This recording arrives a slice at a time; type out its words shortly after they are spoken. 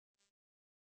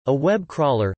A web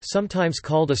crawler, sometimes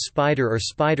called a spider or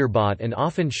spiderbot and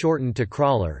often shortened to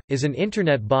crawler, is an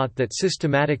Internet bot that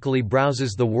systematically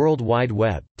browses the World Wide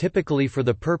Web, typically for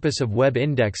the purpose of web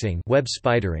indexing, web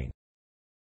spidering.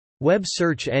 Web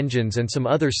search engines and some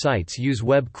other sites use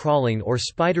web crawling or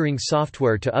spidering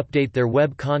software to update their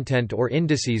web content or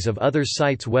indices of other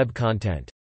sites' web content.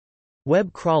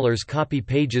 Web crawlers copy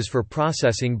pages for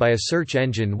processing by a search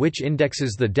engine which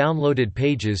indexes the downloaded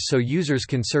pages so users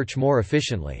can search more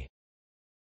efficiently.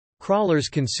 Crawlers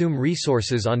consume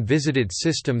resources on visited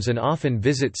systems and often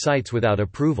visit sites without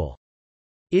approval.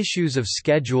 Issues of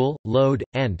schedule, load,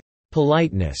 and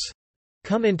politeness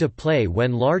come into play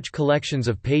when large collections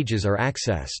of pages are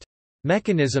accessed.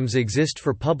 Mechanisms exist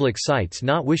for public sites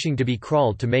not wishing to be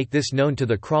crawled to make this known to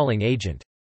the crawling agent.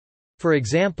 For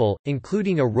example,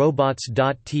 including a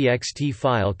robots.txt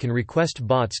file can request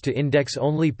bots to index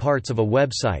only parts of a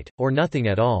website, or nothing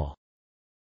at all.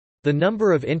 The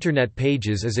number of Internet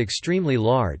pages is extremely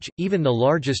large, even the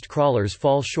largest crawlers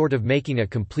fall short of making a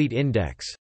complete index.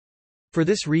 For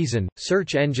this reason,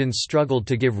 search engines struggled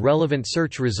to give relevant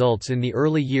search results in the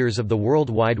early years of the World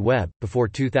Wide Web, before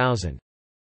 2000.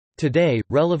 Today,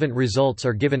 relevant results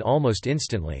are given almost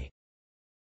instantly.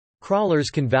 Crawlers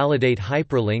can validate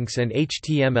hyperlinks and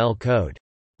HTML code.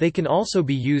 They can also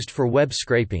be used for web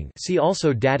scraping. See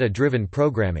also data-driven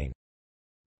programming.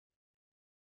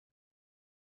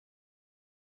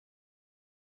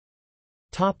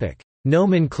 Topic: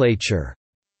 Nomenclature.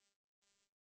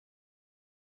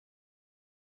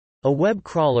 A web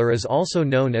crawler is also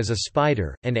known as a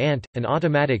spider, an ant, an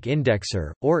automatic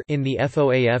indexer, or in the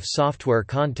FOAF software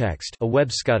context, a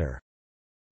web scudder.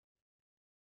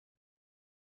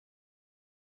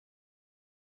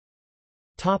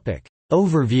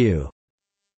 Overview.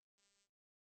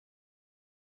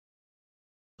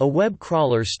 A web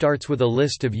crawler starts with a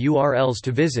list of URLs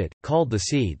to visit, called the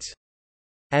seeds.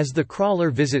 As the crawler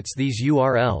visits these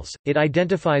URLs, it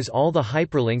identifies all the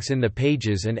hyperlinks in the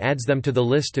pages and adds them to the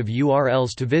list of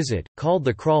URLs to visit, called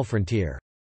the crawl frontier.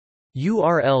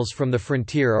 URLs from the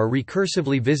frontier are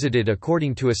recursively visited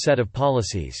according to a set of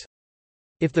policies.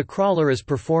 If the crawler is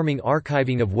performing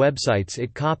archiving of websites,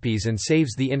 it copies and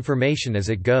saves the information as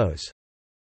it goes.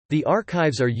 The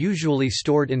archives are usually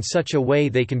stored in such a way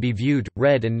they can be viewed,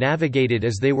 read, and navigated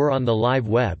as they were on the live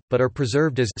web, but are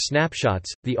preserved as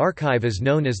snapshots. The archive is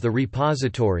known as the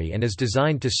repository and is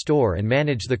designed to store and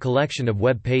manage the collection of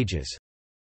web pages.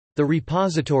 The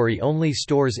repository only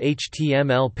stores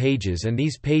HTML pages, and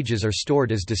these pages are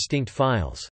stored as distinct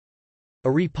files. A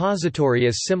repository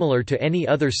is similar to any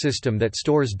other system that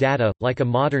stores data, like a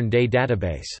modern-day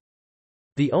database.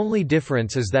 The only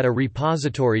difference is that a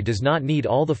repository does not need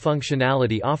all the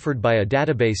functionality offered by a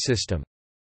database system.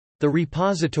 The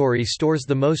repository stores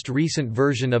the most recent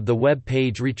version of the web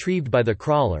page retrieved by the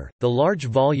crawler. The large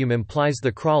volume implies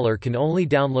the crawler can only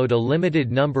download a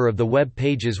limited number of the web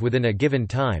pages within a given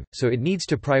time, so it needs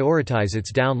to prioritize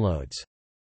its downloads.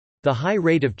 The high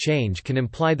rate of change can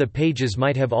imply the pages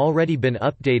might have already been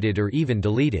updated or even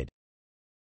deleted.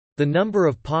 The number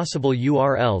of possible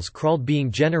URLs crawled being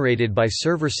generated by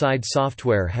server-side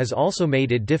software has also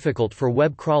made it difficult for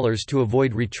web crawlers to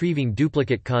avoid retrieving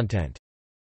duplicate content.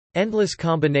 Endless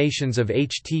combinations of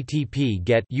HTTP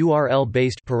GET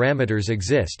URL-based parameters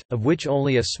exist, of which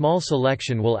only a small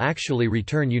selection will actually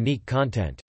return unique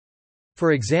content.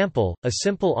 For example, a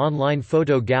simple online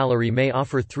photo gallery may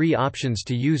offer 3 options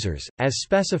to users, as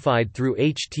specified through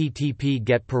HTTP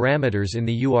GET parameters in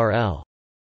the URL.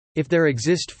 If there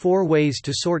exist 4 ways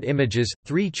to sort images,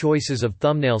 3 choices of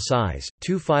thumbnail size,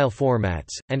 2 file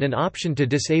formats, and an option to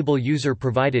disable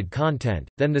user-provided content,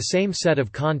 then the same set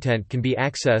of content can be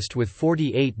accessed with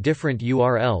 48 different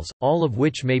URLs, all of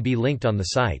which may be linked on the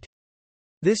site.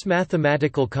 This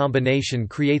mathematical combination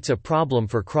creates a problem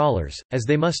for crawlers, as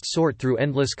they must sort through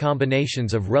endless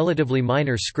combinations of relatively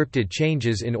minor scripted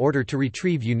changes in order to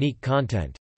retrieve unique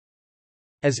content.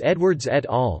 As Edwards et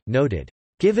al. Noted,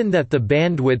 "Given that the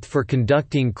bandwidth for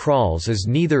conducting crawls is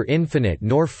neither infinite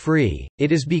nor free,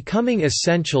 it is becoming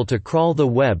essential to crawl the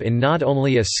web in not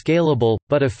only a scalable,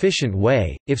 but efficient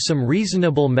way, if some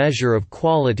reasonable measure of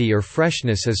quality or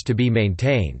freshness is to be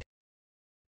maintained."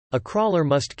 A crawler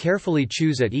must carefully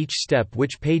choose at each step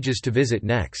which pages to visit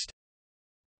next.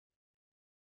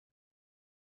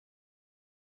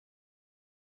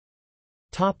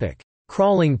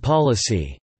 Crawling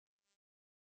policy.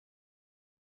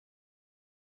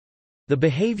 The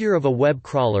behavior of a web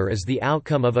crawler is the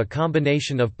outcome of a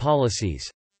combination of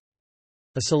policies.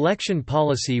 A selection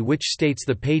policy which states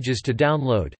the pages to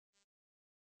download.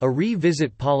 A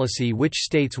revisit policy which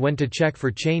states when to check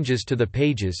for changes to the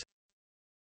pages.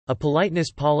 A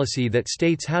politeness policy that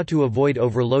states how to avoid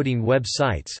overloading web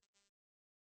sites.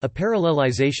 A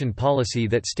parallelization policy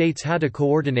that states how to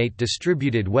coordinate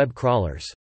distributed web crawlers.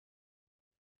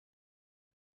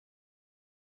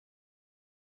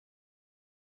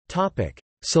 Topic: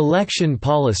 Selection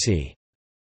policy.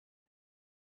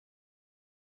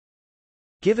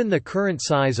 Given the current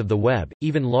size of the web,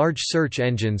 even large search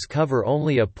engines cover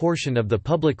only a portion of the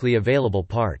publicly available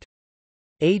part.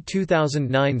 A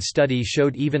 2009 study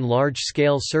showed even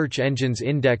large-scale search engines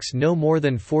index no more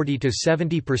than 40 to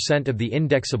 70% of the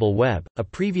indexable web. A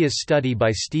previous study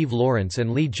by Steve Lawrence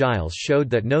and Lee Giles showed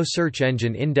that no search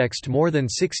engine indexed more than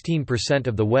 16%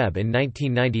 of the web in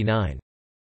 1999.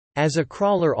 As a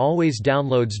crawler always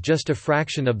downloads just a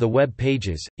fraction of the web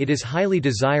pages, it is highly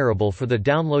desirable for the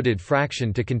downloaded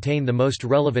fraction to contain the most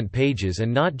relevant pages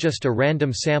and not just a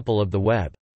random sample of the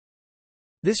web.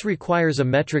 This requires a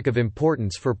metric of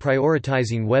importance for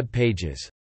prioritizing web pages.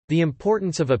 The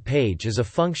importance of a page is a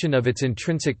function of its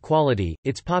intrinsic quality,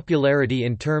 its popularity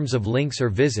in terms of links or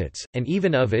visits, and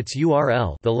even of its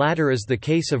URL. The latter is the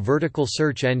case of vertical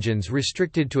search engines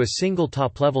restricted to a single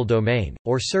top-level domain,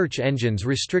 or search engines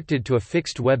restricted to a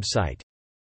fixed website.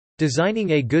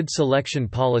 Designing a good selection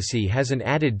policy has an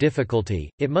added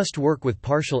difficulty: it must work with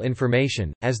partial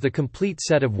information, as the complete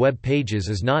set of web pages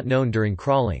is not known during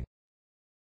crawling.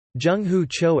 Jung-Hoo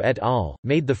Cho et al.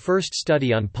 Made the first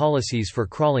study on policies for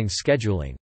crawling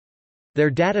scheduling. Their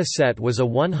data set was a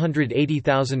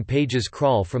 180,000 pages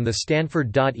crawl from the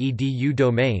stanford.edu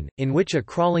domain, in which a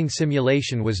crawling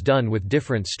simulation was done with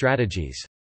different strategies.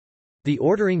 The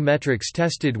ordering metrics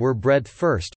tested were breadth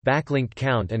first, backlink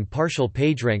count and partial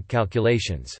PageRank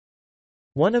calculations.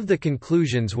 One of the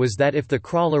conclusions was that if the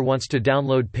crawler wants to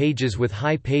download pages with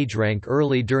high PageRank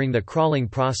early during the crawling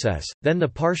process, then the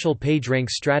partial PageRank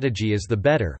strategy is the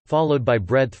better, followed by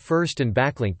breadth first and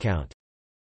backlink count.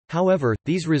 However,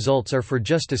 these results are for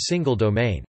just a single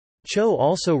domain. Cho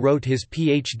also wrote his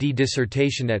PhD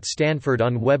dissertation at Stanford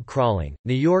on web crawling.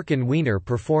 New York and Wiener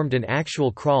performed an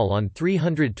actual crawl on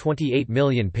 328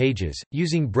 million pages,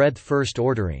 using breadth first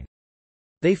ordering.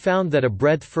 They found that a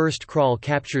breadth-first crawl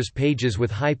captures pages with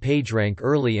high PageRank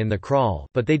early in the crawl,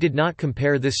 but they did not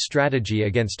compare this strategy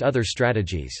against other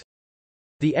strategies.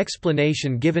 The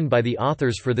explanation given by the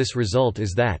authors for this result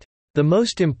is that, "The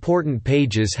most important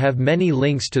pages have many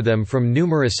links to them from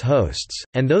numerous hosts,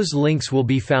 and those links will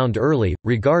be found early,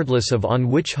 regardless of on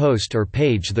which host or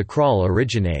page the crawl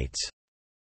originates."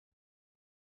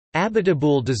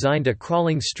 Abiteboul designed a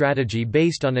crawling strategy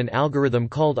based on an algorithm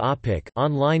called OPIC,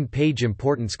 online page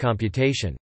importance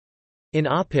computation. In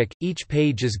OPIC, each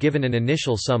page is given an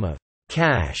initial sum of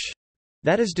cache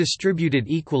that is distributed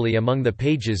equally among the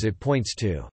pages it points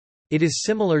to. It is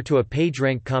similar to a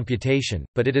PageRank computation,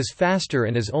 but it is faster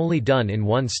and is only done in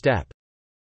one step.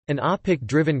 An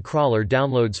OPIC-driven crawler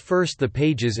downloads first the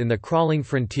pages in the crawling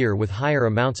frontier with higher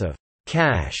amounts of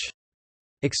cache.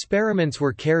 Experiments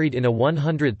were carried in a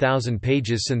 100,000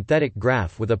 pages synthetic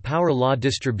graph with a power law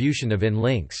distribution of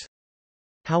in-links.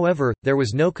 However, there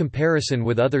was no comparison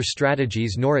with other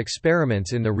strategies nor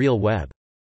experiments in the real web.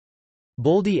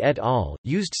 Boldy et al.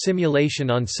 Used simulation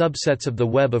on subsets of the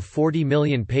web of 40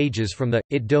 million pages from the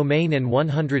IT domain and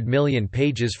 100 million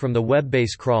pages from the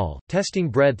webbase crawl,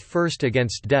 testing breadth first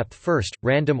against depth first,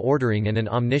 random ordering and an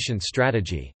omniscient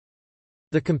strategy.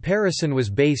 The comparison was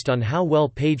based on how well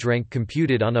PageRank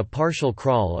computed on a partial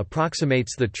crawl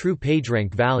approximates the true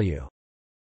PageRank value.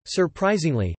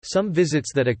 Surprisingly, some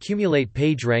visits that accumulate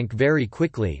PageRank very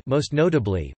quickly, most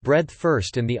notably, breadth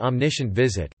first and the omniscient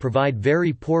visit, provide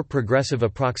very poor progressive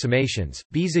approximations.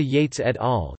 Biza Yates et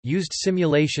al. Used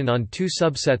simulation on two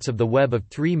subsets of the web of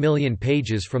 3 million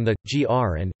pages from the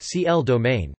GR and CL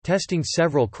domain, testing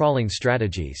several crawling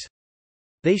strategies.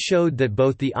 They showed that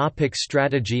both the OPIC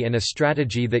strategy and a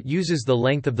strategy that uses the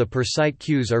length of the per-site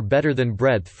queues are better than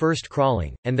breadth-first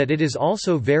crawling, and that it is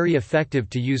also very effective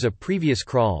to use a previous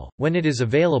crawl, when it is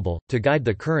available, to guide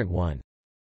the current one.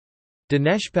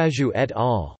 Dineshpaju et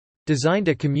al. Designed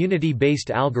a community-based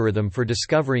algorithm for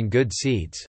discovering good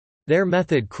seeds. Their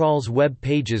method crawls web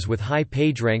pages with high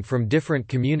PageRank from different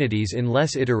communities in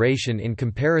less iteration in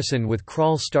comparison with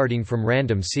crawls starting from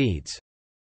random seeds.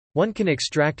 One can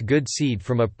extract good seed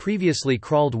from a previously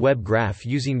crawled web graph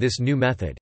using this new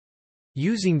method.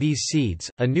 Using these seeds,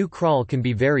 a new crawl can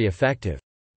be very effective.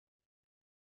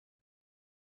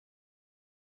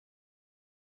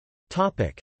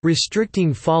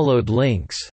 Restricting followed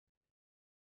links.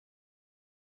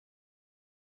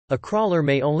 A crawler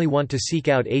may only want to seek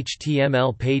out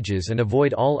HTML pages and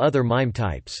avoid all other MIME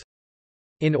types.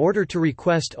 In order to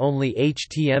request only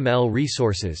HTML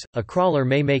resources, a crawler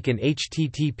may make an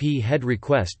HTTP head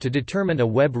request to determine a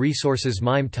web resource's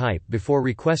MIME type before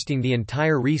requesting the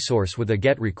entire resource with a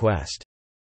GET request.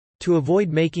 To avoid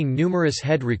making numerous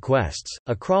head requests,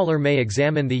 a crawler may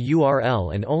examine the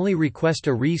URL and only request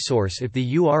a resource if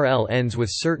the URL ends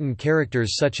with certain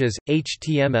characters such as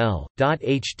html,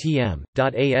 .htm,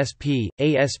 .asp,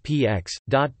 aspx,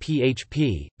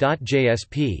 .php,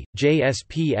 .jsp,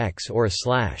 JSPX or a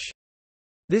slash.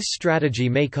 This strategy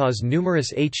may cause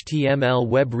numerous HTML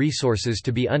web resources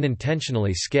to be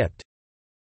unintentionally skipped.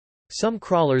 Some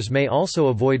crawlers may also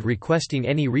avoid requesting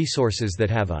any resources that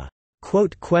have a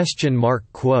quote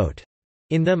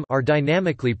in them are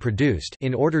dynamically produced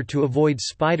in order to avoid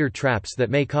spider traps that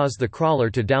may cause the crawler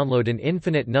to download an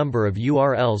infinite number of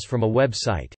URLs from a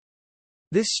website.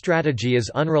 This strategy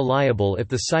is unreliable if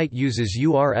the site uses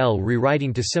URL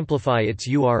rewriting to simplify its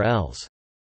URLs.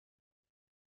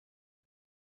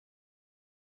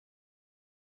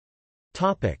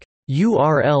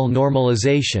 URL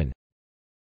normalization.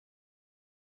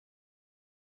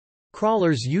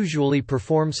 Crawlers usually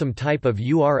perform some type of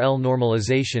URL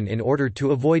normalization in order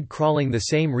to avoid crawling the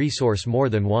same resource more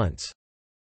than once.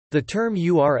 The term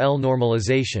URL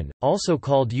normalization, also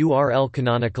called URL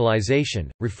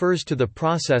canonicalization, refers to the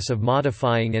process of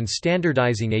modifying and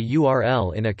standardizing a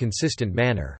URL in a consistent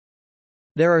manner.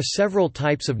 There are several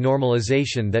types of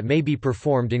normalization that may be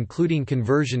performed, including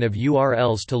conversion of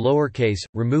URLs to lowercase,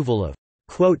 removal of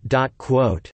quote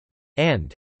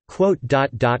and quote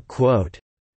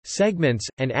segments,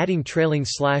 and adding trailing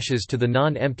slashes to the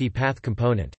non-empty path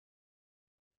component.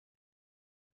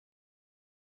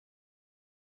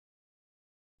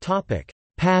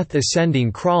 Path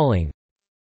ascending crawling.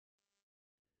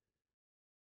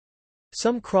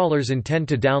 Some crawlers intend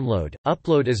to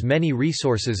upload as many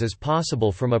resources as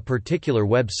possible from a particular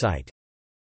website.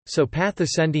 So path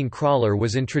ascending crawler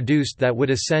was introduced that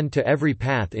would ascend to every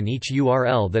path in each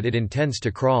URL that it intends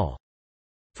to crawl.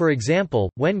 For example,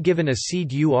 when given a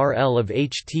seed URL of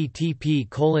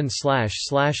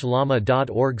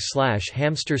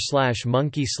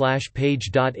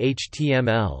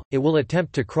http://llama.org/hamster/monkey/page.html, it will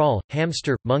attempt to crawl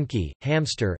hamster, monkey,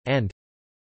 hamster, and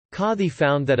Kathy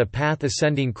found that a path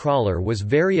ascending crawler was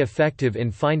very effective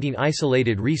in finding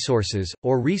isolated resources,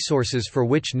 or resources for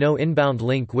which no inbound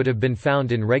link would have been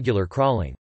found in regular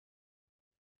crawling.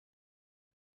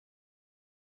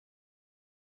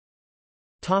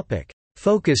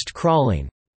 Focused crawling.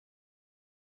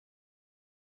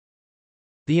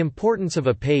 The importance of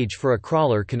a page for a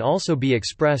crawler can also be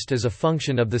expressed as a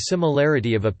function of the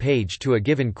similarity of a page to a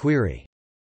given query.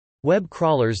 Web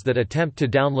crawlers that attempt to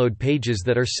download pages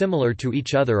that are similar to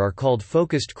each other are called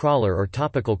focused crawler or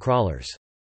topical crawlers.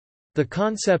 The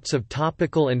concepts of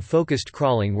topical and focused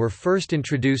crawling were first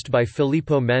introduced by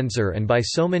Filippo Menzer and by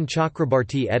Soman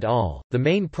Chakrabarty et al. The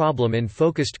main problem in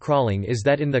focused crawling is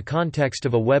that in the context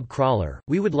of a web crawler,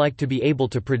 we would like to be able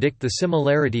to predict the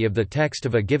similarity of the text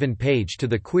of a given page to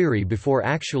the query before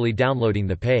actually downloading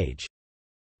the page.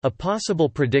 A possible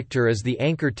predictor is the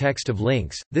anchor text of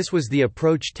links. This was the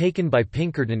approach taken by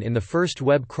Pinkerton in the first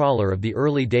web crawler of the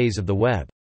early days of the web.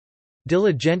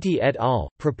 Diligenti et al.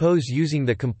 Propose using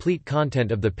the complete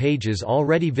content of the pages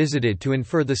already visited to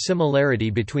infer the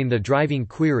similarity between the driving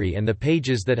query and the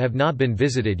pages that have not been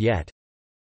visited yet.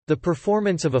 The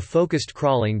performance of a focused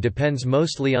crawling depends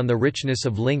mostly on the richness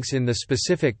of links in the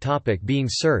specific topic being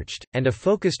searched, and a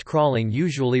focused crawling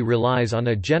usually relies on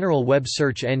a general web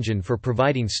search engine for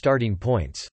providing starting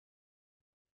points.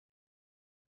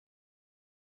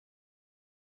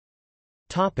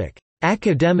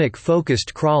 Academic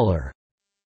focused crawler.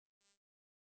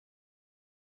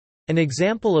 An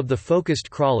example of the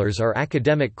focused crawlers are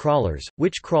academic crawlers,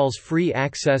 which crawls free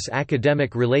access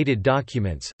academic-related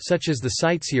documents, such as the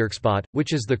CiteSeerXbot,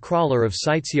 which is the crawler of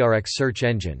CiteSeerX search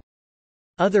engine.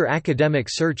 Other academic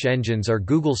search engines are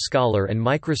Google Scholar and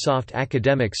Microsoft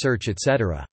Academic Search,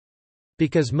 etc.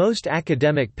 Because most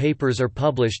academic papers are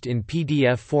published in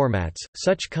PDF formats,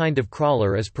 such kind of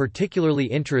crawler is particularly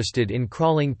interested in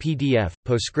crawling PDF,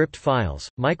 PostScript files,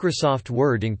 Microsoft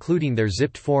Word including their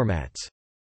zipped formats.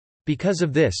 Because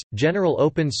of this, general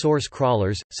open-source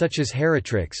crawlers, such as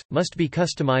Heritrix, must be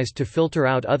customized to filter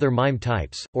out other MIME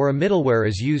types, or a middleware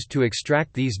is used to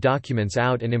extract these documents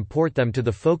out and import them to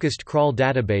the focused crawl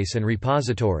database and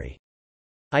repository.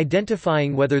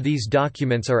 Identifying whether these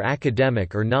documents are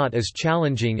academic or not is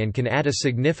challenging and can add a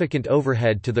significant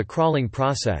overhead to the crawling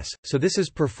process, so this is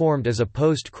performed as a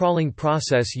post-crawling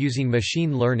process using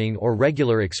machine learning or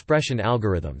regular expression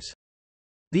algorithms.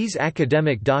 These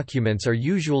academic documents are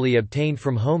usually obtained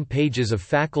from home pages of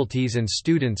faculties and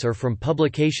students or from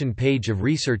publication page of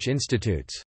research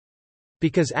institutes.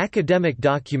 Because academic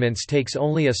documents takes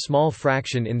only a small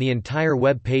fraction in the entire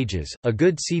web pages, a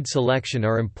good seed selection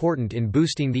are important in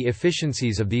boosting the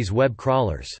efficiencies of these web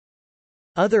crawlers.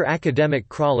 Other academic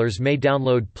crawlers may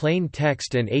download plain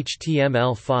text and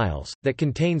HTML files, that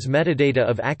contains metadata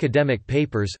of academic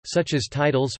papers, such as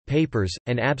titles, papers,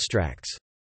 and abstracts.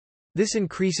 This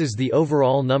increases the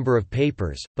overall number of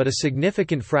papers, but a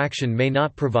significant fraction may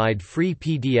not provide free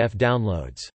PDF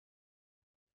downloads.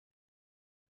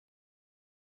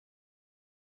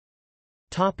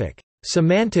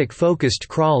 Semantic-focused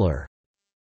crawler.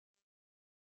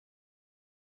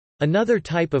 Another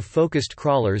type of focused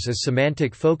crawlers is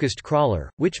semantic-focused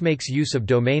crawler, which makes use of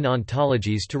domain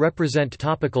ontologies to represent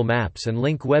topical maps and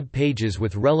link web pages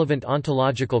with relevant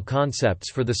ontological concepts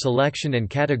for the selection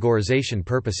and categorization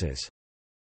purposes.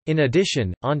 In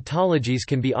addition, ontologies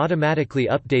can be automatically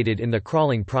updated in the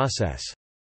crawling process.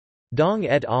 Dong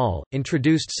et al.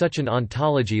 Introduced such an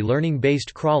ontology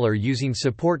learning-based crawler using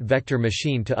support vector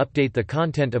machine to update the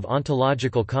content of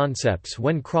ontological concepts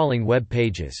when crawling web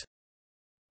pages.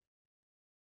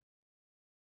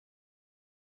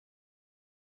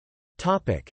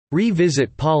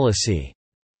 Revisit policy.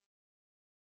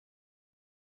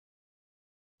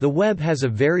 The web has a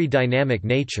very dynamic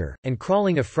nature, and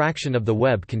crawling a fraction of the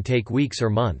web can take weeks or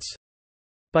months.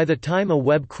 By the time a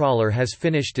web crawler has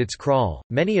finished its crawl,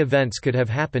 many events could have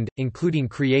happened, including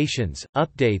creations,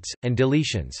 updates, and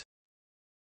deletions.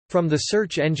 From the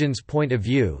search engine's point of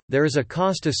view, there is a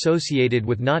cost associated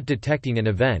with not detecting an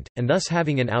event, and thus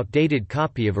having an outdated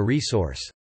copy of a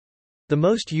resource. The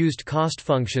most used cost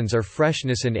functions are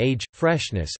freshness and age.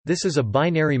 Freshness, this is a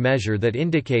binary measure that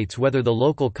indicates whether the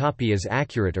local copy is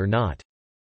accurate or not.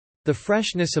 The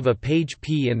freshness of a page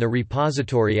P in the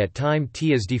repository at time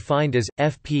t is defined as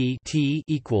fp t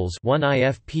equals 1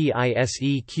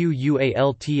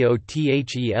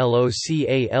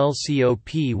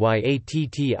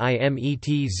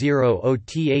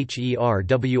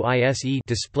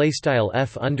 display style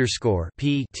f underscore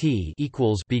p t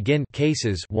equals begin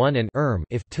cases 1 and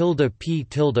if tilde p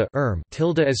tilde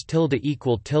tilde is tilde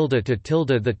equal tilde to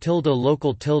tilde the tilde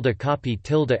local tilde copy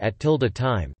tilde at tilde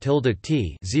time tilde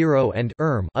t 0 and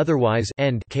otherwise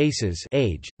end cases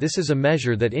age. This is a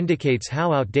measure that indicates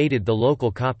how outdated the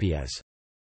local copy is.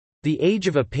 The age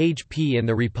of a page P in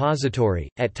the repository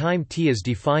at time t is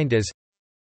defined as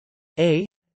a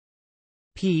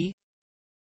p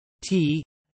t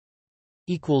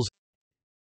equals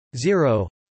 0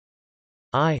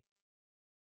 I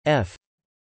f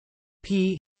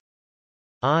p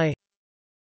I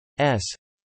s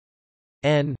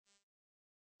n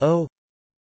o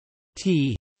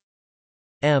t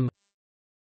M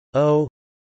O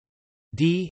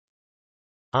D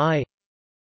I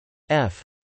F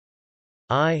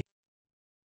I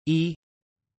E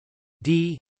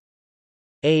D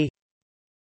A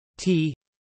T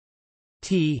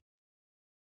T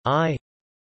I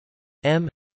M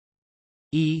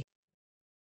E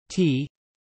T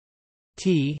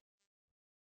T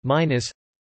minus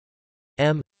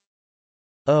M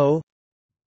O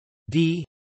D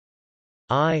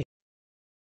I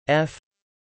F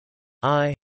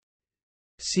I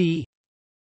C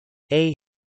A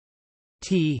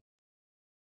T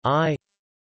I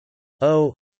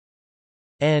O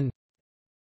N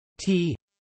T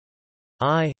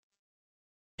I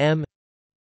M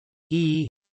E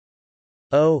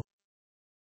O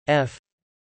F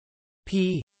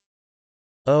P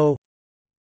O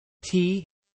T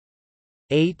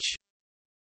H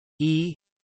E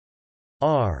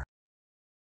R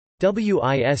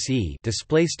WISE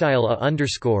display style a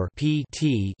underscore p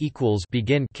t equals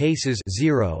begin cases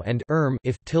 0 and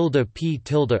if tilde p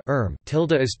tilde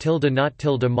tilde is tilde not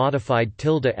tilde modified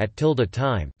tilde at tilde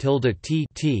time tilde t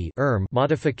t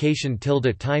modification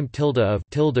tilde time tilde of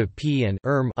tilde p and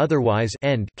otherwise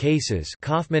end cases.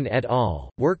 Kaufman et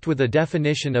al. Worked with a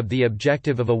definition of the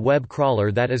objective of a web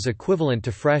crawler that is equivalent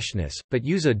to freshness, but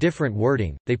use a different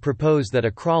wording. They propose that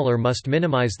a crawler must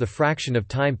minimize the fraction of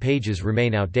time pages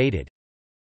remain outdated.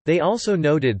 They also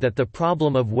noted that the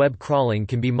problem of web crawling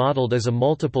can be modeled as a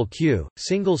multiple queue,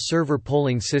 single server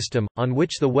polling system, on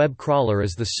which the web crawler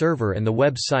is the server and the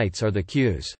web sites are the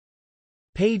queues.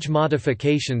 Page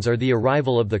modifications are the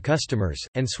arrival of the customers,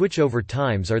 and switchover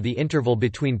times are the interval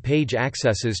between page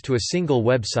accesses to a single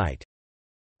web site.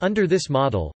 Under this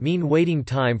model, mean waiting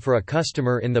time for a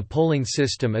customer in the polling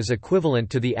system is equivalent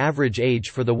to the average age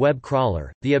for the web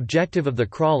crawler. The objective of the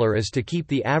crawler is to keep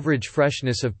the average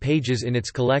freshness of pages in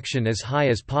its collection as high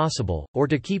as possible, or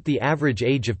to keep the average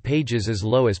age of pages as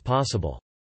low as possible.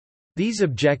 These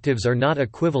objectives are not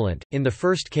equivalent. In the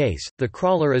first case, the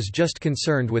crawler is just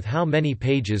concerned with how many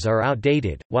pages are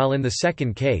outdated, while in the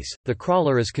second case, the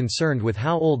crawler is concerned with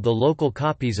how old the local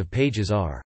copies of pages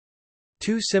are.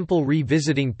 Two simple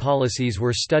revisiting policies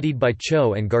were studied by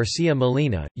Cho and Garcia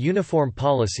Molina. Uniform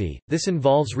policy. This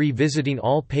involves revisiting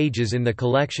all pages in the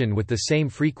collection with the same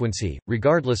frequency,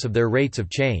 regardless of their rates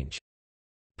of change.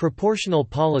 Proportional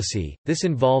policy. This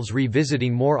involves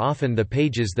revisiting more often the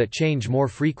pages that change more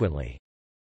frequently.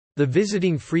 The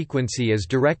visiting frequency is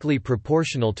directly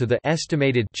proportional to the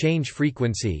estimated change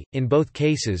frequency. In both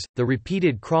cases, the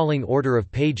repeated crawling order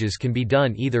of pages can be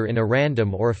done either in a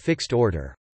random or a fixed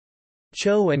order.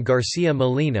 Cho and Garcia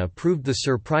Molina proved the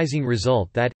surprising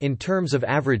result that, in terms of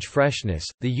average freshness,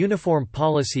 the uniform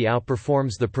policy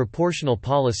outperforms the proportional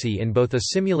policy in both a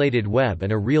simulated web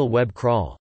and a real web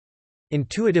crawl.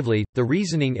 Intuitively, the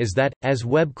reasoning is that, as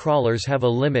web crawlers have a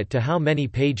limit to how many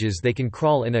pages they can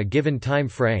crawl in a given time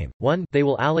frame, 1, they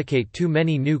will allocate too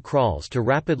many new crawls to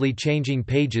rapidly changing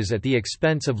pages at the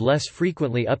expense of less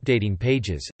frequently updating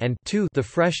pages, and 2, the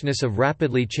freshness of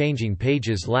rapidly changing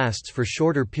pages lasts for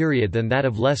shorter period than that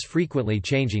of less frequently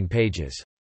changing pages.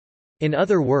 In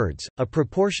other words, a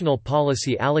proportional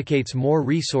policy allocates more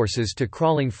resources to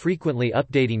crawling frequently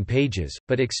updating pages,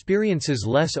 but experiences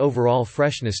less overall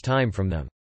freshness time from them.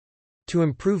 To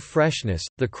improve freshness,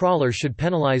 the crawler should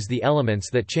penalize the elements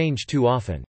that change too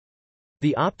often.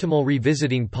 The optimal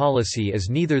revisiting policy is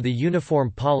neither the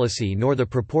uniform policy nor the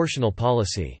proportional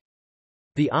policy.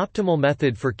 The optimal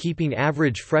method for keeping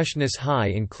average freshness high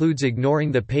includes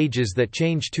ignoring the pages that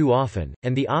change too often,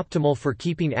 and the optimal for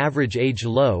keeping average age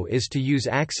low is to use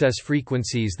access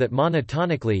frequencies that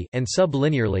monotonically and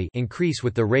sublinearly increase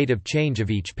with the rate of change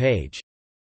of each page.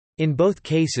 In both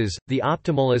cases, the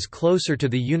optimal is closer to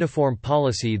the uniform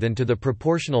policy than to the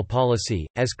proportional policy.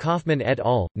 As Kaufman et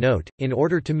al. Note, in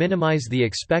order to minimize the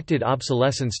expected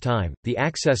obsolescence time, the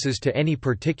accesses to any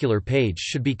particular page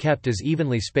should be kept as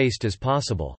evenly spaced as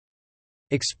possible.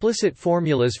 Explicit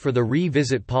formulas for the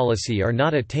revisit policy are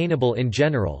not attainable in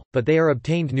general, but they are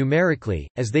obtained numerically,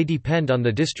 as they depend on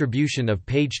the distribution of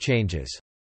page changes.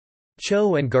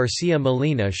 Cho and Garcia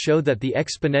Molina show that the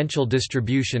exponential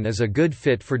distribution is a good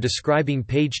fit for describing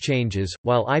page changes,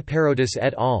 while Iparotis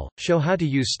et al. Show how to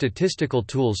use statistical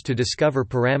tools to discover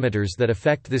parameters that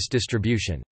affect this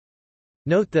distribution.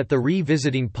 Note that the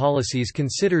revisiting policies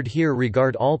considered here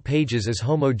regard all pages as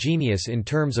homogeneous in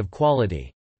terms of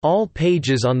quality. All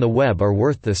pages on the web are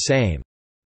worth the same.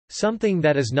 Something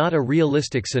that is not a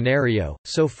realistic scenario,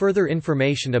 so further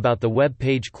information about the web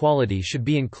page quality should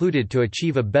be included to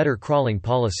achieve a better crawling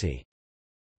policy.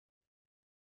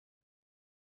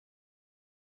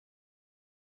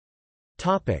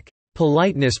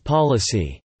 Politeness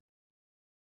policy.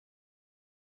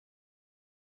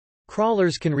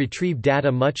 Crawlers can retrieve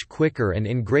data much quicker and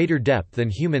in greater depth than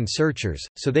human searchers,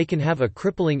 so they can have a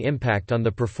crippling impact on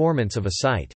the performance of a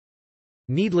site.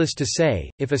 Needless to say,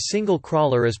 if a single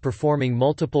crawler is performing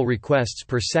multiple requests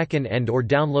per second and/or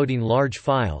downloading large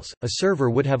files, a server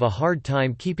would have a hard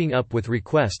time keeping up with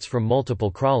requests from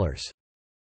multiple crawlers.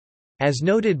 As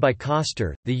noted by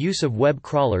Koster, the use of web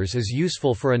crawlers is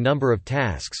useful for a number of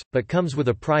tasks, but comes with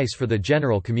a price for the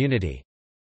general community.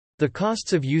 The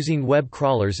costs of using web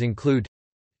crawlers include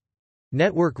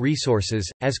network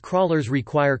resources, as crawlers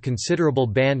require considerable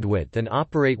bandwidth and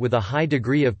operate with a high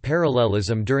degree of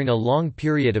parallelism during a long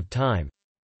period of time.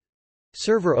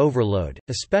 Server overload,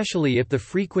 especially if the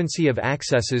frequency of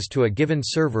accesses to a given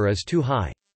server is too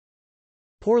high.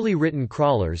 Poorly written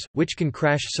crawlers, which can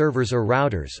crash servers or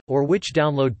routers, or which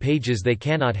download pages they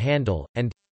cannot handle,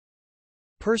 and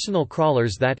personal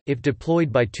crawlers that, if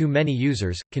deployed by too many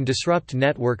users, can disrupt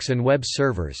networks and web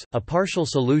servers. A partial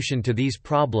solution to these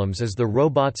problems is the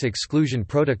Robots Exclusion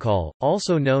Protocol,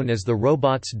 also known as the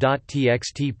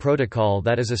robots.txt protocol,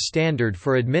 that is a standard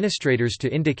for administrators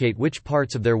to indicate which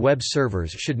parts of their web servers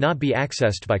should not be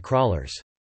accessed by crawlers.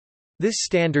 This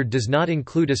standard does not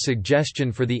include a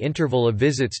suggestion for the interval of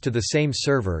visits to the same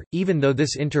server, even though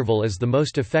this interval is the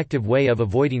most effective way of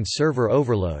avoiding server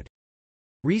overload.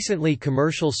 Recently,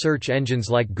 commercial search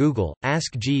engines like Google,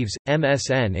 Ask Jeeves,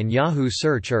 MSN and Yahoo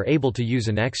Search are able to use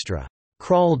an extra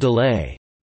crawl delay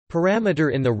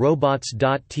parameter in the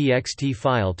robots.txt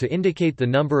file to indicate the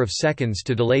number of seconds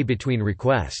to delay between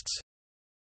requests.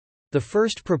 The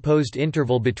first proposed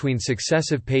interval between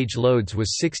successive page loads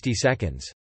was 60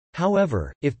 seconds.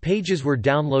 However, if pages were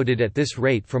downloaded at this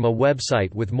rate from a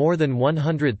website with more than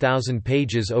 100,000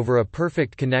 pages over a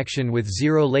perfect connection with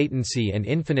zero latency and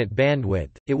infinite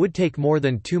bandwidth, it would take more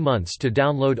than 2 months to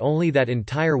download only that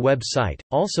entire website.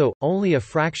 Also, only a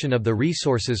fraction of the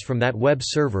resources from that web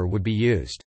server would be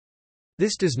used.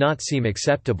 This does not seem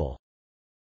acceptable.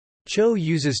 Cho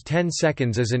uses 10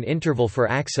 seconds as an interval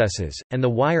for accesses, and the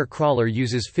wire crawler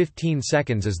uses 15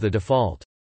 seconds as the default.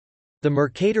 The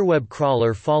Mercatorweb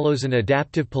crawler follows an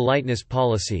adaptive politeness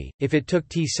policy. If it took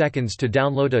t seconds to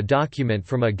download a document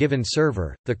from a given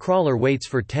server, the crawler waits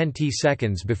for 10 t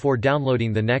seconds before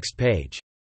downloading the next page.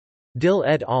 Dill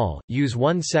et al. Use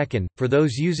 1 second. For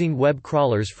those using web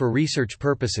crawlers for research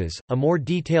purposes, a more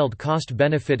detailed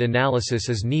cost-benefit analysis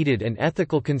is needed and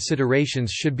ethical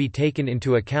considerations should be taken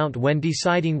into account when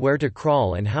deciding where to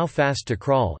crawl and how fast to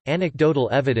crawl. Anecdotal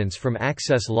evidence from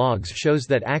access logs shows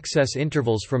that access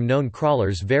intervals from known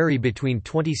crawlers vary between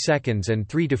 20 seconds and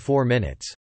 3 to 4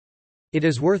 minutes. It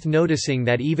is worth noticing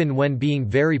that even when being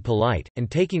very polite,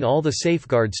 and taking all the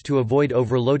safeguards to avoid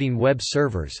overloading web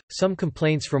servers, some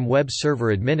complaints from web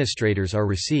server administrators are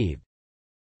received.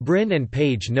 Brin and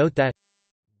Page note that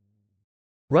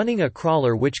running a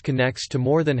crawler which connects to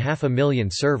more than 500,000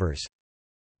 servers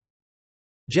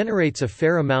generates a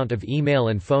fair amount of email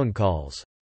and phone calls.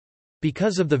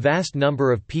 Because of the vast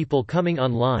number of people coming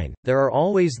online, there are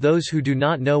always those who do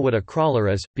not know what a crawler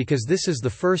is, because this is the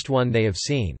first one they have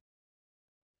seen.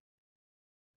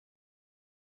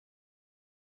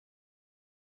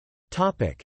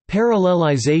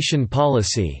 Parallelization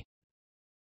policy.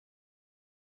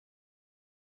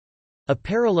 A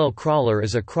parallel crawler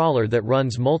is a crawler that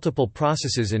runs multiple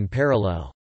processes in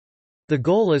parallel. The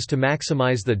goal is to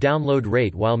maximize the download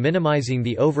rate while minimizing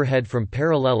the overhead from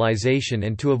parallelization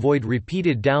and to avoid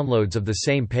repeated downloads of the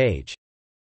same page.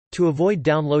 To avoid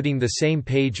downloading the same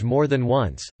page more than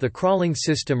once, the crawling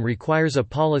system requires a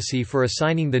policy for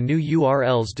assigning the new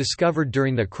URLs discovered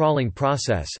during the crawling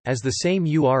process, as the same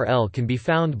URL can be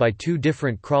found by 2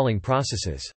 different crawling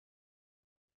processes.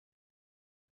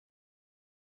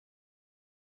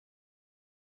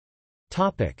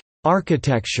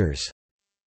 Architectures.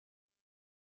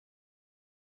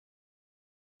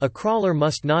 A crawler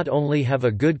must not only have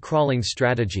a good crawling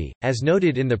strategy, as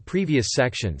noted in the previous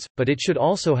sections, but it should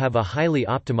also have a highly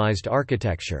optimized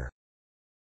architecture.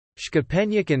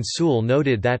 Shkepenyuk and Sewell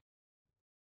noted that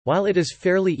while it is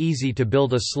fairly easy to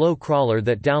build a slow crawler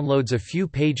that downloads a few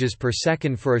pages per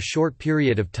second for a short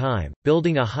period of time,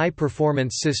 building a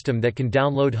high-performance system that can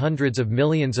download hundreds of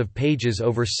millions of pages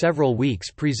over several weeks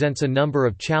presents a number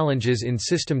of challenges in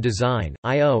system design,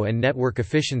 I/O and network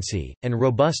efficiency, and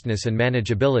robustness and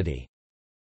manageability.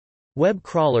 Web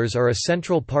crawlers are a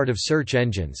central part of search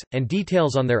engines, and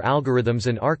details on their algorithms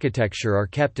and architecture are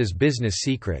kept as business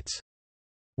secrets.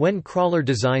 When crawler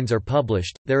designs are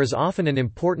published, there is often an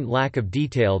important lack of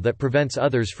detail that prevents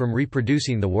others from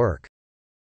reproducing the work.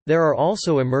 There are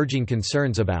also emerging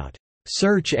concerns about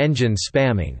search engine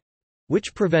spamming,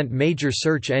 which prevent major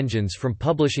search engines from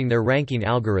publishing their ranking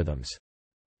algorithms.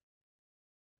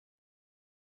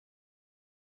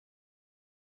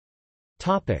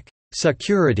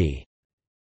 Security.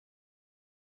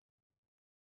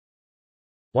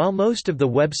 While most of the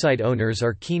website owners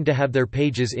are keen to have their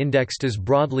pages indexed as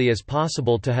broadly as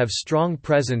possible to have strong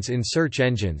presence in search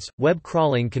engines, web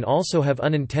crawling can also have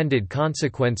unintended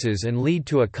consequences and lead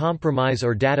to a compromise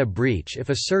or data breach if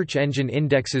a search engine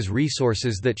indexes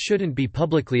resources that shouldn't be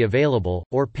publicly available,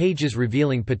 or pages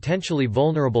revealing potentially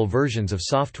vulnerable versions of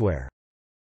software.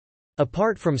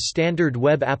 Apart from standard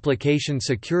web application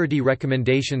security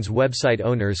recommendations, website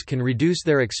owners can reduce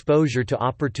their exposure to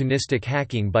opportunistic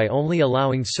hacking by only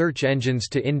allowing search engines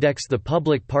to index the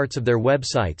public parts of their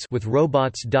websites with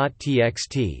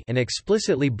robots.txt and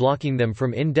explicitly blocking them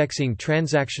from indexing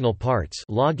transactional parts,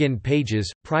 login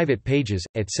pages, private pages,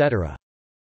 etc.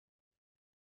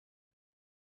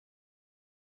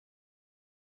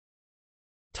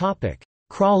 Topic: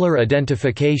 Crawler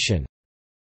identification.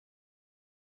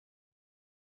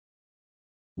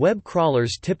 Web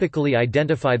crawlers typically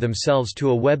identify themselves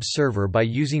to a web server by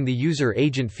using the user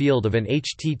agent field of an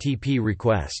HTTP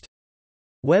request.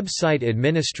 Website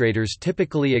administrators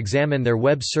typically examine their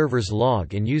web server's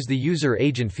log and use the user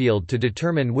agent field to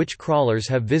determine which crawlers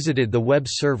have visited the web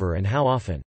server and how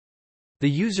often. The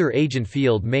user agent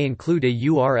field may include a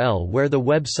URL where the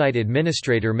website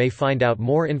administrator may find out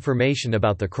more information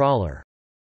about the crawler.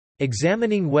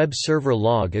 Examining web server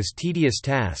log is a tedious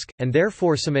task, and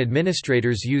therefore some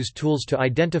administrators use tools to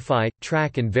identify,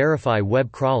 track and verify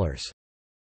web crawlers.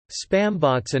 Spam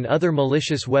bots and other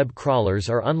malicious web crawlers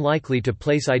are unlikely to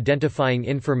place identifying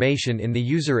information in the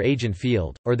user agent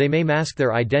field, or they may mask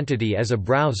their identity as a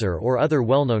browser or other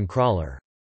well-known crawler.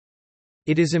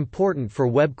 It is important for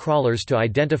web crawlers to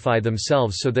identify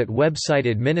themselves so that website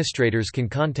administrators can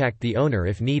contact the owner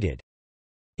if needed.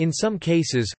 In some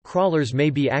cases, crawlers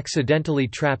may be accidentally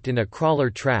trapped in a crawler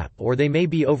trap, or they may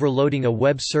be overloading a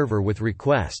web server with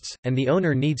requests, and the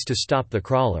owner needs to stop the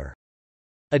crawler.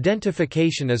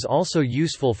 Identification is also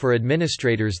useful for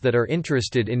administrators that are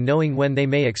interested in knowing when they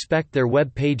may expect their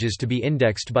web pages to be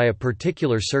indexed by a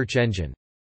particular search engine.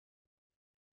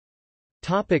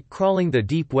 Crawling the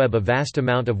deep web. A vast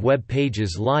amount of web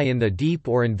pages lie in the deep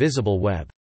or invisible web.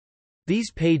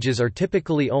 These pages are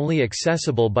typically only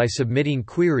accessible by submitting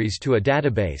queries to a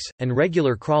database, and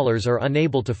regular crawlers are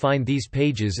unable to find these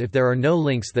pages if there are no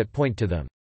links that point to them.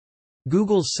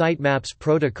 Google's Sitemaps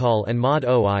protocol and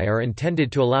ModOI are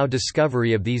intended to allow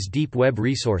discovery of these deep web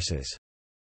resources.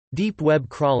 Deep web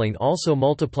crawling also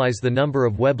multiplies the number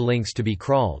of web links to be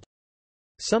crawled.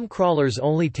 Some crawlers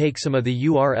only take some of the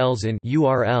URLs in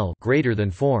URL greater than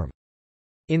form.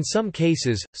 In some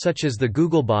cases, such as the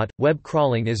Googlebot, web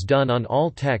crawling is done on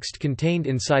all text contained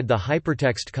inside the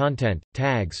hypertext content,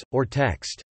 tags, or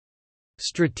text.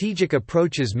 Strategic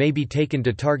approaches may be taken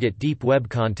to target deep web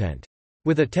content.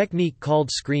 With a technique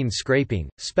called screen scraping,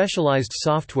 specialized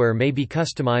software may be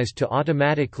customized to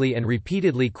automatically and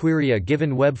repeatedly query a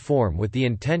given web form with the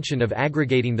intention of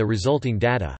aggregating the resulting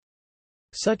data.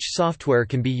 Such software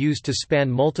can be used to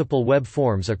span multiple web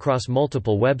forms across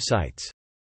multiple websites.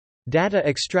 Data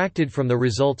extracted from the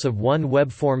results of one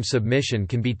web form submission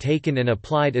can be taken and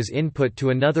applied as input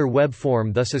to another web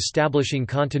form, thus establishing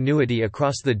continuity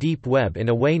across the deep web in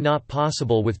a way not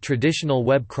possible with traditional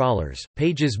web crawlers.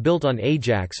 Pages built on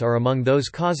AJAX are among those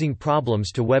causing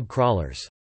problems to web crawlers.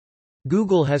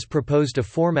 Google has proposed a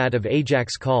format of AJAX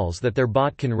calls that their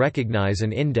bot can recognize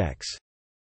and index.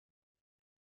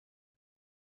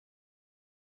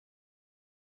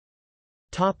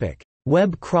 Topic: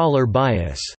 Web crawler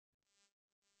bias.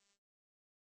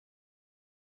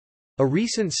 A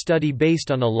recent study based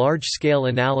on a large-scale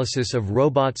analysis of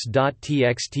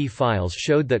robots.txt files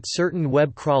showed that certain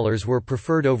web crawlers were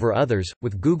preferred over others,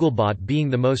 with Googlebot being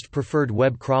the most preferred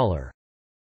web crawler.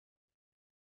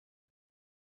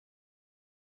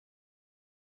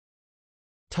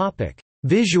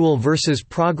 Visual versus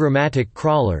programmatic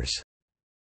crawlers.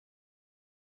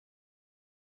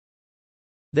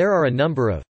 There are a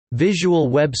number of visual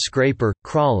web scraper,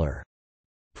 crawler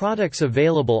products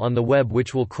available on the web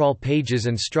which will crawl pages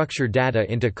and structure data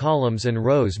into columns and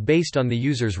rows based on the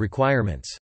user's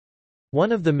requirements.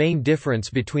 One of the main difference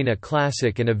between a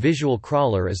classic and a visual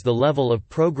crawler is the level of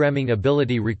programming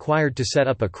ability required to set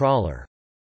up a crawler.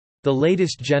 The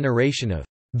latest generation of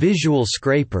visual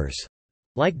scrapers,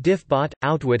 like Diffbot,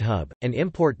 OutwitHub, and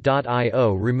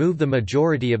Import.io, remove the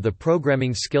majority of the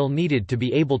programming skill needed to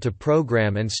be able to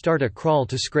program and start a crawl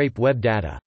to scrape web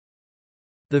data.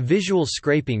 The visual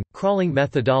scraping, crawling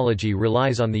methodology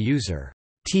relies on the user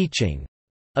teaching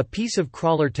a piece of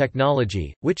crawler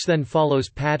technology, which then follows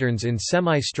patterns in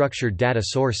semi-structured data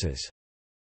sources.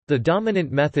 The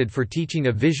dominant method for teaching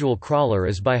a visual crawler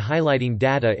is by highlighting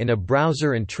data in a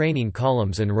browser and training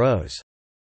columns and rows.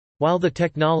 While the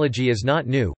technology is not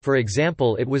new, for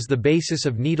example, it was the basis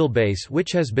of Needlebase,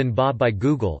 which has been bought by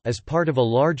Google as part of a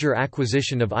larger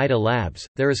acquisition of IDA Labs,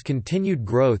 there is continued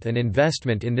growth and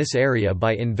investment in this area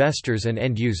by investors and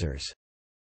end users.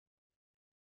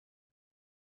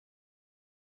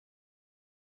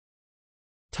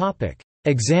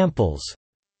 Examples.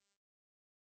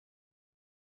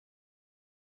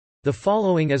 The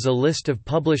following is a list of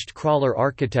published crawler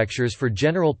architectures for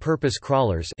general-purpose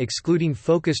crawlers excluding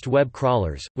focused web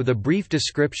crawlers, with a brief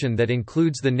description that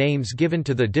includes the names given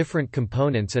to the different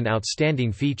components and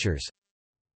outstanding features.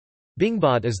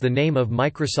 Bingbot is the name of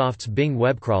Microsoft's Bing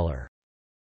web crawler.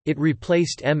 It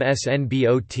replaced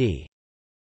MSNBOT.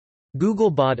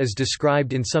 Googlebot is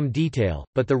described in some detail,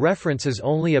 but the reference is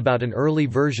only about an early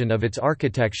version of its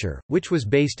architecture, which was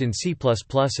based in C++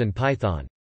 and Python.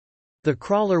 The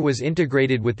crawler was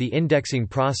integrated with the indexing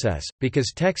process,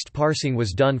 because text parsing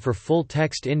was done for full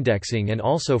text indexing and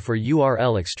also for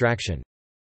URL extraction.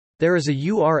 There is a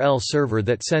URL server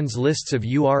that sends lists of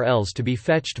URLs to be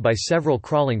fetched by several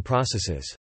crawling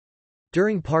processes.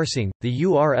 During parsing, the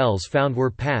URLs found were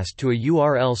passed to a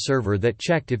URL server that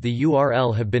checked if the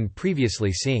URL had been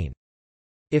previously seen.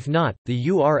 If not, the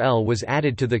URL was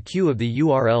added to the queue of the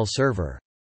URL server.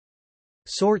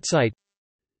 SortSite.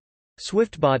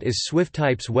 SwiftBot is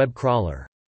SwiftType's web crawler.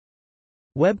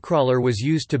 Webcrawler was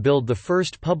used to build the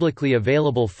first publicly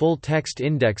available full-text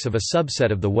index of a subset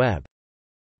of the web.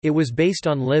 It was based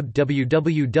on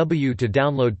libwww to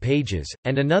download pages,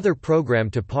 and another program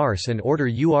to parse and order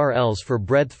URLs for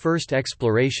breadth-first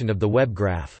exploration of the web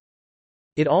graph.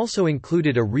 It also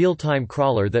included a real-time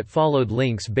crawler that followed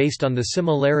links based on the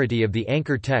similarity of the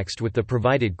anchor text with the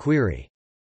provided query.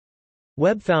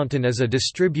 WebFountain is a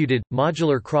distributed,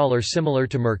 modular crawler similar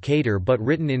to Mercator but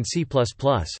written in C++.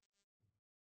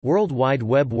 World Wide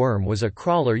Web Worm was a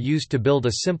crawler used to build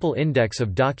a simple index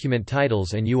of document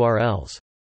titles and URLs.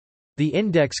 The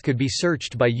index could be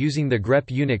searched by using the grep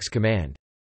Unix command.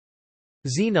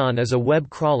 Xenon is a web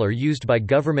crawler used by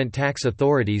government tax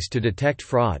authorities to detect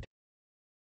fraud.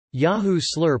 Yahoo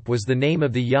Slurp was the name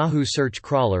of the Yahoo search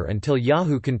crawler until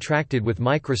Yahoo contracted with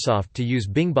Microsoft to use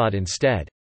Bingbot instead.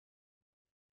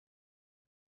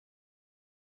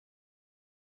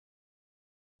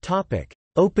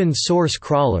 Open source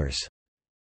crawlers.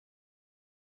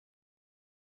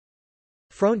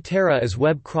 Frontera is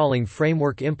web crawling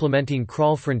framework implementing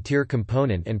Crawl Frontier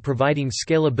component and providing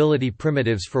scalability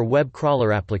primitives for web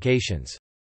crawler applications.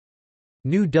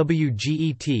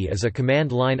 GNU-WGET is a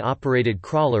command-line operated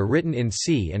crawler written in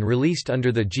C and released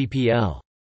under the GPL.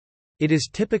 It is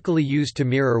typically used to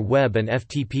mirror web and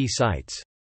FTP sites.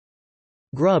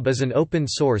 Grub is an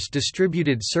open-source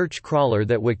distributed search crawler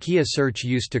that Wikia Search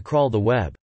used to crawl the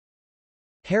web.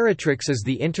 Heritrix is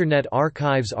the Internet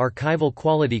Archive's archival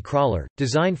quality crawler,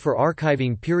 designed for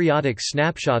archiving periodic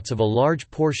snapshots of a large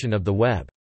portion of the web.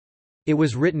 It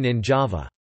was written in Java.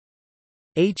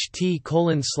 HT://dig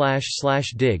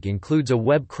includes a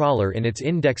web crawler in its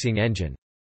indexing engine.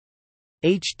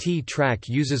 HT-Track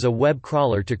uses a web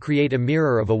crawler to create a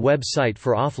mirror of a web site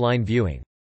for offline viewing.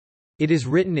 It is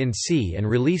written in C and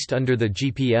released under the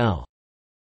GPL.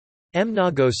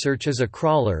 MnagoSearch is a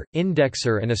crawler,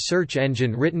 indexer and a search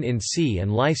engine written in C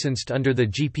and licensed under the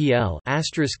GPL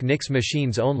 *Nix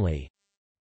machines only.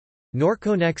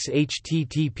 Norconex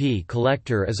HTTP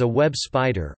Collector is a web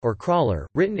spider, or crawler,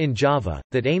 written in Java,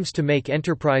 that aims to make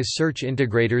enterprise search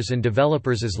integrators and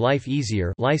developers' life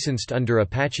easier, licensed under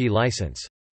Apache license.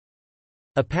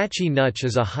 Apache Nutch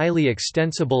is a highly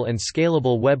extensible and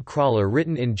scalable web crawler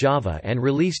written in Java and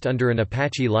released under an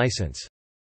Apache license.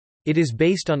 It is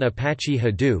based on Apache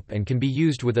Hadoop and can be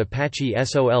used with Apache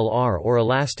Solr or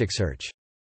Elasticsearch.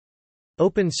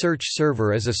 OpenSearch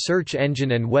Server is a search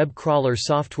engine and web crawler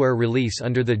software release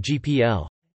under the GPL.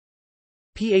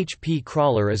 PHP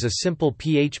Crawler is a simple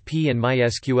PHP and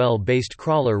MySQL-based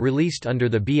crawler released under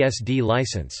the BSD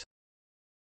license.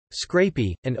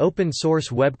 Scrapy, an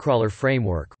open-source web crawler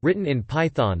framework, written in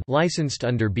Python licensed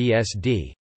under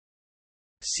BSD.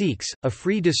 Seeks, a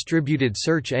free distributed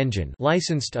search engine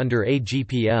licensed under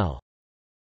AGPL.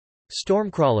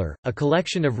 Stormcrawler, a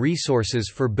collection of resources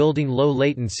for building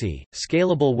low-latency,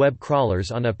 scalable web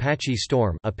crawlers on Apache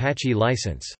Storm Apache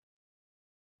license.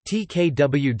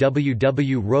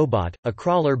 TKWWW Robot, a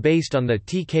crawler based on the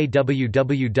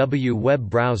TKWWW web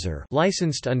browser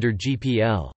licensed under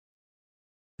GPL.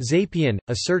 Zapion,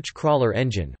 a search crawler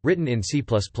engine, written in C++.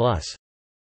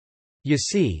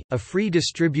 YaCy, a free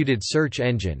distributed search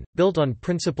engine, built on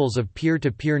principles of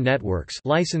peer-to-peer networks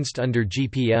licensed under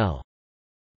GPL.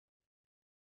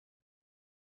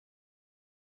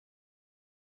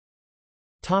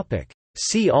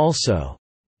 See also: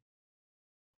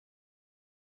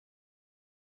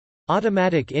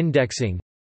 Automatic indexing,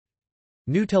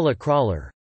 Gnutella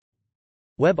crawler,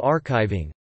 Web archiving,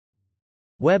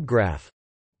 WebGraph,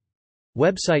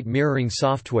 Website mirroring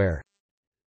software,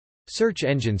 Search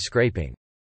engine scraping.